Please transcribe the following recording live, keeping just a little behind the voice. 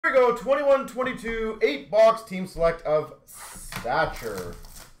we go. 21-22, 8-box team select of Stature.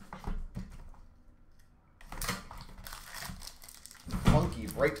 Funky,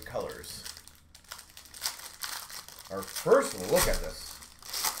 bright colors. Our first look at this.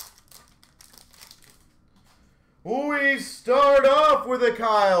 We start off with a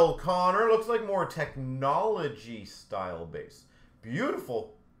Kyle Connor. Looks like more technology style base.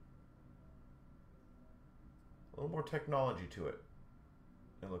 Beautiful. A little more technology to it,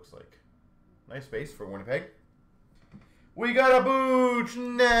 it looks like. Nice base for Winnipeg. We got a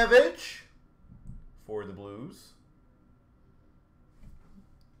Buchnevich for the Blues.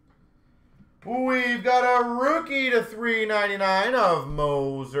 We've got a rookie to 399 of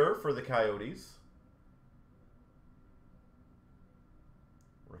Moser for the Coyotes.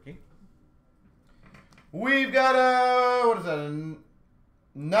 Rookie. We've got a, what is that, a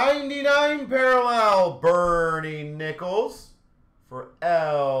 99 parallel Bernie Nichols for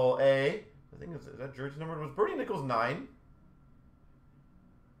LA. I think is that jersey number? Was Bernie Nichols 9?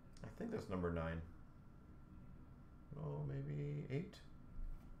 I think that's number 9. Oh, maybe 8?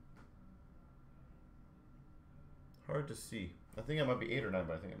 Hard to see. I think it might be 8 or 9,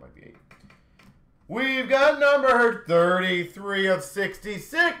 but I think it might be 8. We've got number 33 of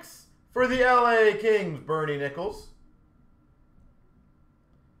 66 for the LA Kings, Bernie Nichols.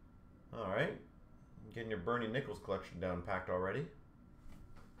 All right. Getting your Bernie Nichols collection down packed already.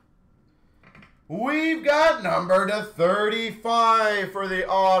 We've got number to 35 for the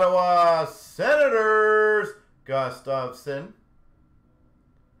Ottawa Senators, Gustafsson.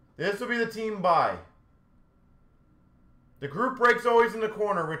 This will be the team buy. The group break's always in the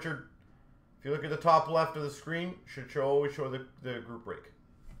corner, Richard. If you look at the top left of the screen, should always show the group break.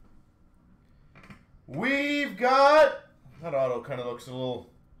 We've got, that auto kind of looks a little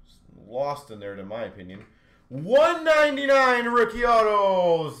lost in there, in my opinion. 199 rookie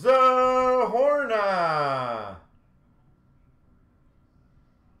auto, Zahorna.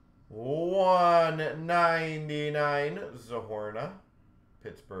 199 Zahorna,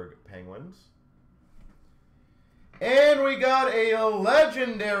 Pittsburgh Penguins. And we got a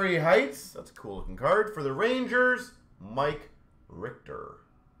Legendary Heights, that's a cool looking card, for the Rangers, Mike Richter.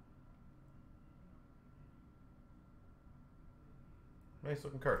 Nice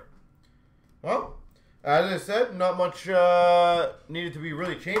looking card. Well, as I said, not much needed to be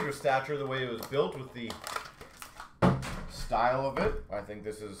really changed with Stature the way it was built with the style of it. I think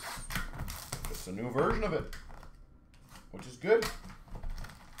this is just a new version of it, which is good.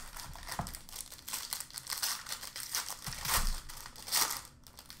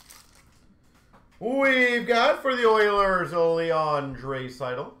 We've got for the Oilers, Leon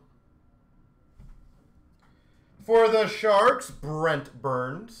Draisaitl. For the Sharks, Brent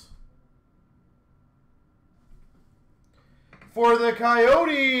Burns. For the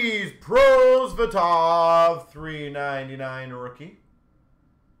Coyotes, Prosvetov, 399 rookie.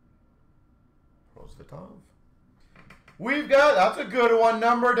 Prosvetov. We've got, that's a good one,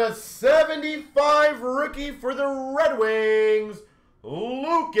 number to 75 rookie for the Red Wings,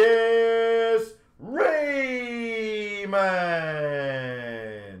 Lucas Raymond.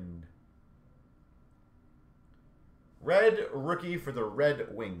 Red rookie for the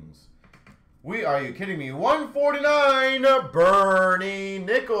Red Wings. Are you kidding me? 149, Bernie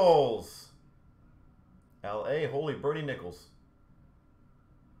Nichols. LA, holy Bernie Nichols.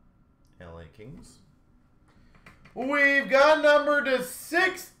 LA Kings. We've got number to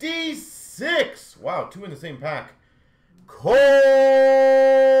 66. Wow, 2 in the same pack.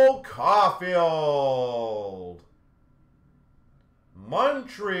 Cole Caulfield.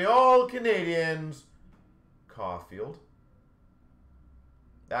 Montreal Canadiens, Caulfield.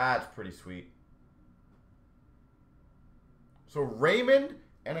 That's pretty sweet. So Raymond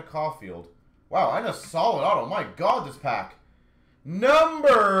and a Caulfield. Wow, and a solid auto. My God, this pack.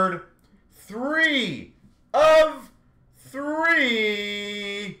 Numbered 3 of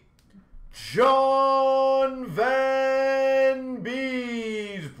 3. John Van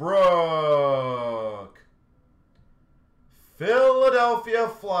Beesbrook. Philadelphia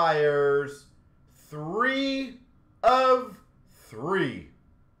Flyers. 3 of 3.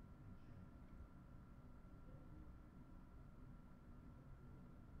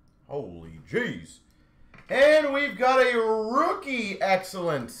 Holy jeez. And we've got a rookie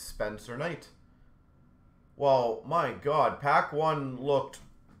excellent Spencer Knight. Well, my God, pack 1 looked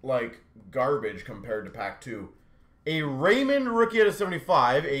like garbage compared to pack 2. A Raymond rookie out of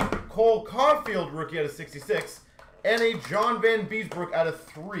 75, a Cole Caulfield rookie out of 66, and a John Van Beesbrook out of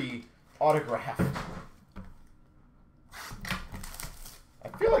 3 autograph. I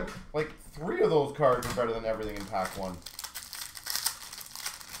feel like 3 of those cards are better than everything in pack 1.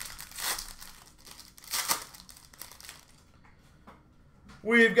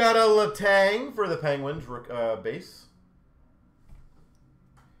 We've got a Letang for the Penguins base.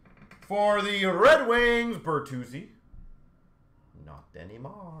 For the Red Wings, Bertuzzi. Not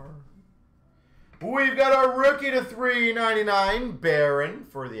anymore. We've got a rookie to 399, Barron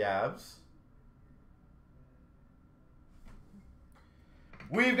for the Avs.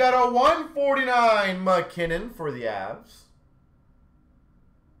 We've got a 149, McKinnon for the Avs.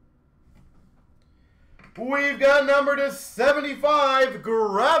 We've got number to 75,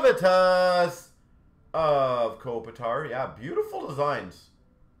 Gravitas of Kopitar. Yeah, beautiful designs.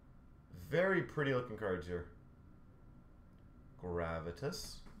 Very pretty looking cards here.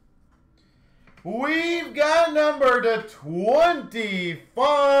 Gravitas. We've got number to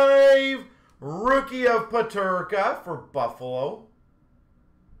 25, rookie of Paterka for Buffalo.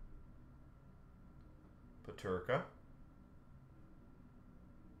 Paterka.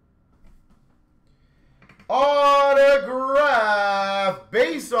 Autograph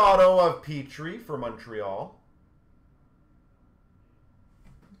base auto of Petrie for Montreal.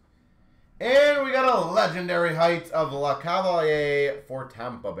 And we got a legendary heights of Le Cavalier for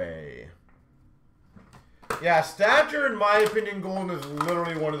Tampa Bay. Yeah, Stature, in my opinion, Golden is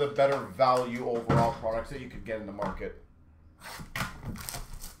literally one of the better value overall products that you could get in the market.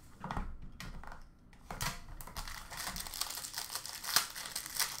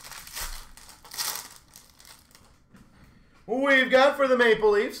 We've got for the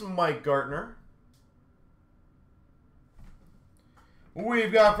Maple Leafs, Mike Gartner.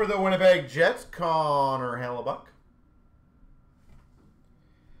 We've got for the Winnipeg Jets, Connor Hellebuck.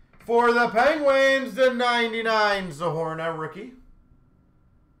 For the Penguins, the 99 Zahorna rookie.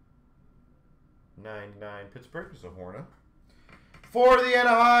 99 Pittsburgh Zahorna. For the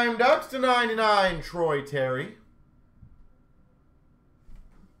Anaheim Ducks, the 99 Troy Terry.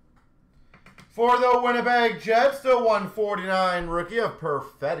 For the Winnipeg Jets, the 149 rookie of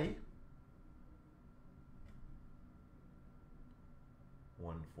Perfetti.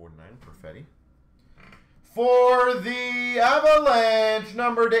 149 Perfetti. For the Avalanche,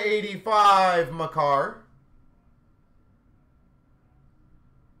 number to 85, Makar.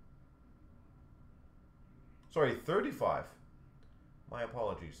 Sorry, 35. My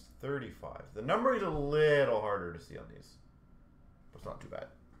apologies, 35. The number is a little harder to see on these, but it's not too bad.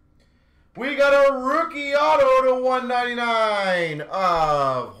 We got a rookie auto to 199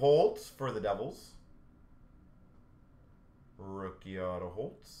 of Holtz for the Devils. Rookie auto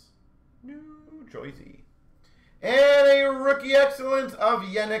Holtz. New Jersey. And a rookie excellence of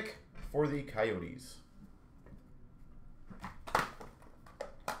Yannick for the Coyotes.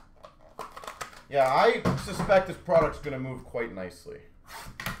 Yeah, I suspect this product's going to move quite nicely.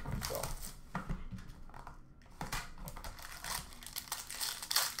 So.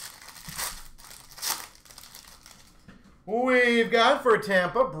 We've got for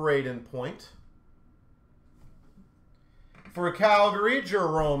Tampa, Braden Point. For Calgary,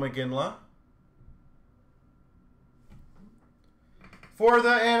 Jerome McGinley. For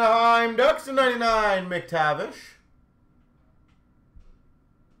the Anaheim Ducks, 99, McTavish.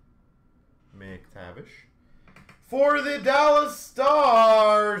 For the Dallas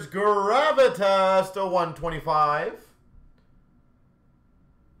Stars, Gravitas to 125.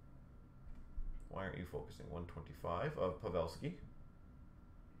 Why aren't you focusing? 125 of Pavelski.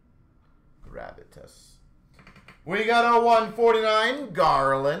 Gravitas. We got a 149,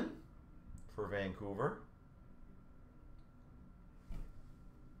 Garland for Vancouver.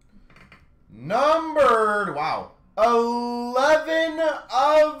 Numbered, wow, 11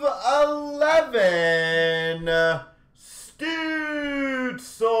 of 11,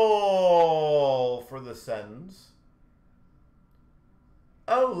 Stutzel for the Sens.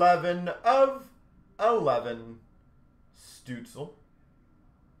 11 of 11, Stutzel.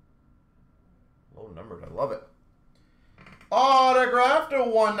 Low numbered, I love it. Autographed to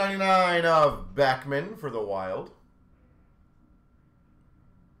 199 of Beckman for the Wild.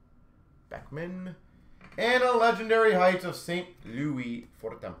 Beckman. And a legendary heights of St. Louis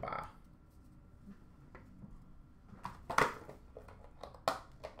for Tampa.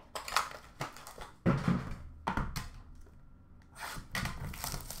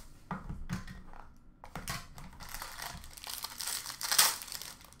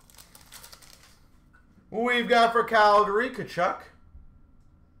 We've got for Calgary, Kachuk.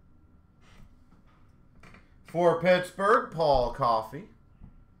 For Pittsburgh, Paul Coffey.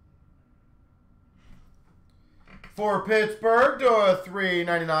 For Pittsburgh, to a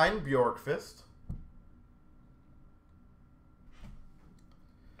 399, Bjorkfist.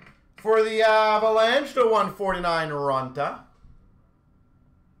 For the Avalanche, to 149, Ronta.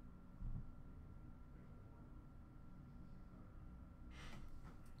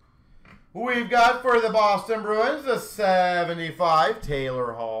 We've got for the Boston Bruins, the 75,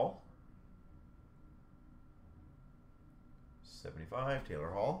 Taylor Hall. 75,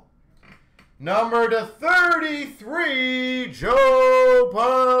 Taylor Hall. Number to 33, Joe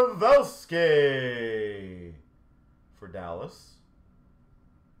Pavelski for Dallas.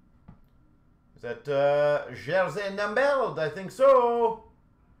 Is that Jersey Numbered? I think so.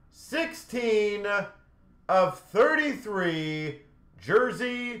 16 of 33,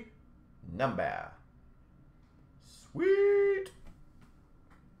 Jersey number. Sweet.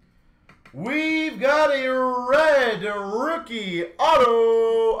 We've got a red rookie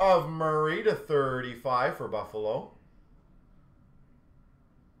auto of Murray to 35 for Buffalo.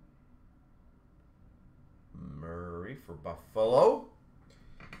 Murray for Buffalo.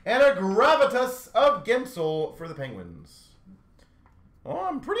 And a Gravitas of Gensel for the Penguins. Well,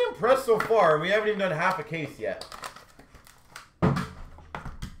 I'm pretty impressed so far. We haven't even done half a case yet.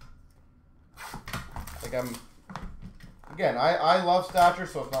 Like again, I love Stature,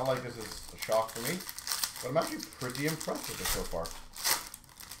 so it's not like this is a shock for me. But I'm actually pretty impressed with it so far.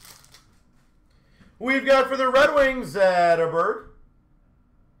 We've got for the Red Wings, Zetterberg.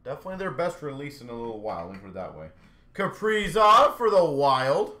 Definitely their best release in a little while, let me put it that way. Kaprizov for the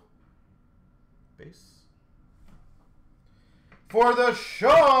Wild. Base. For the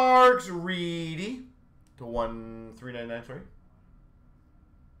Sharks, Reedy to 399, sorry.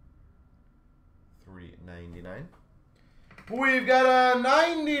 399. We've got a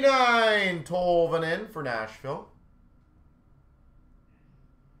 99 Tolvanen for Nashville.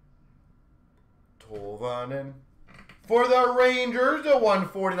 Tolvanen. For the Rangers, a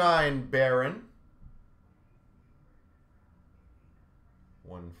 149 Barron.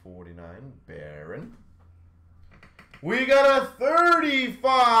 149 Barron. We got a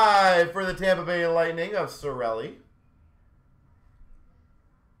 35 for the Tampa Bay Lightning of Cirelli.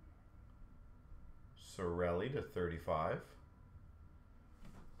 Cirelli to 35.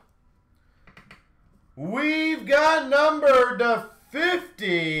 We've got number to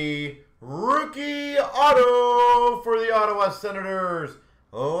 50 rookie auto for the Ottawa Senators,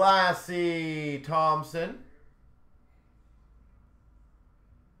 Lassie Thompson.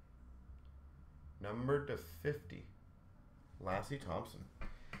 Number to 50. Lassie Thompson.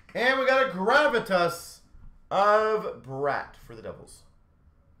 And we got a Gravitas of Bratt for the Devils.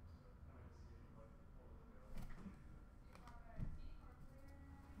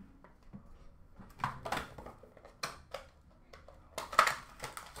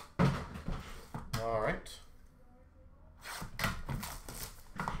 All right.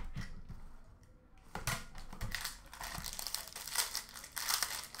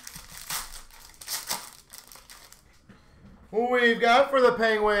 We've got for the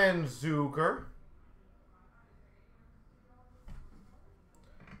Penguins, Zucker.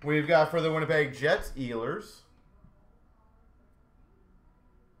 We've got for the Winnipeg Jets, Ehlers.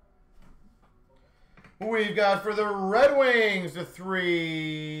 We've got for the Red Wings, the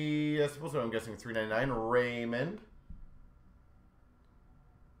I suppose I'm guessing 399, Raymond.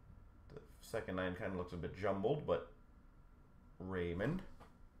 The second 9 kind of looks a bit jumbled, but Raymond.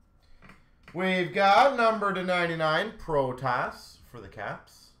 We've got number to 99, Protas for the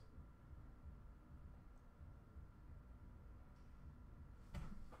Caps.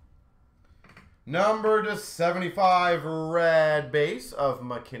 Number to 75, red base of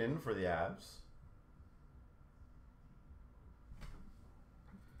McKinnon for the Avs.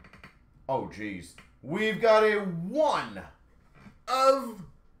 Oh, geez. We've got a 1 of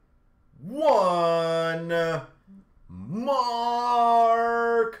 1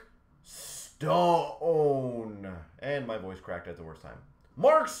 Mark Stone. And my voice cracked at the worst time.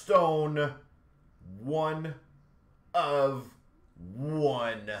 Mark Stone, 1 of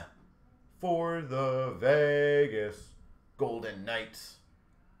 1 for the Vegas Golden Knights.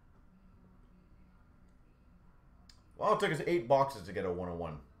 Well, it took us 8 boxes to get a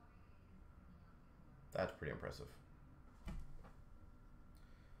 101. That's pretty impressive.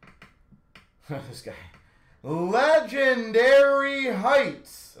 This guy. Legendary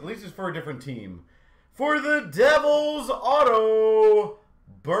Heights. At least it's for a different team. For the Devils auto,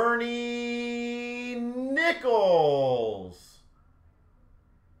 Bernie Nichols.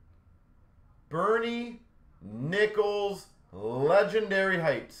 Bernie Nichols, Legendary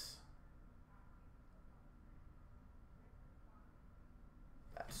Heights.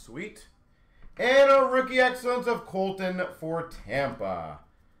 That's sweet. And a rookie excellence of Colton for Tampa.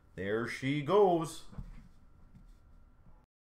 There she goes.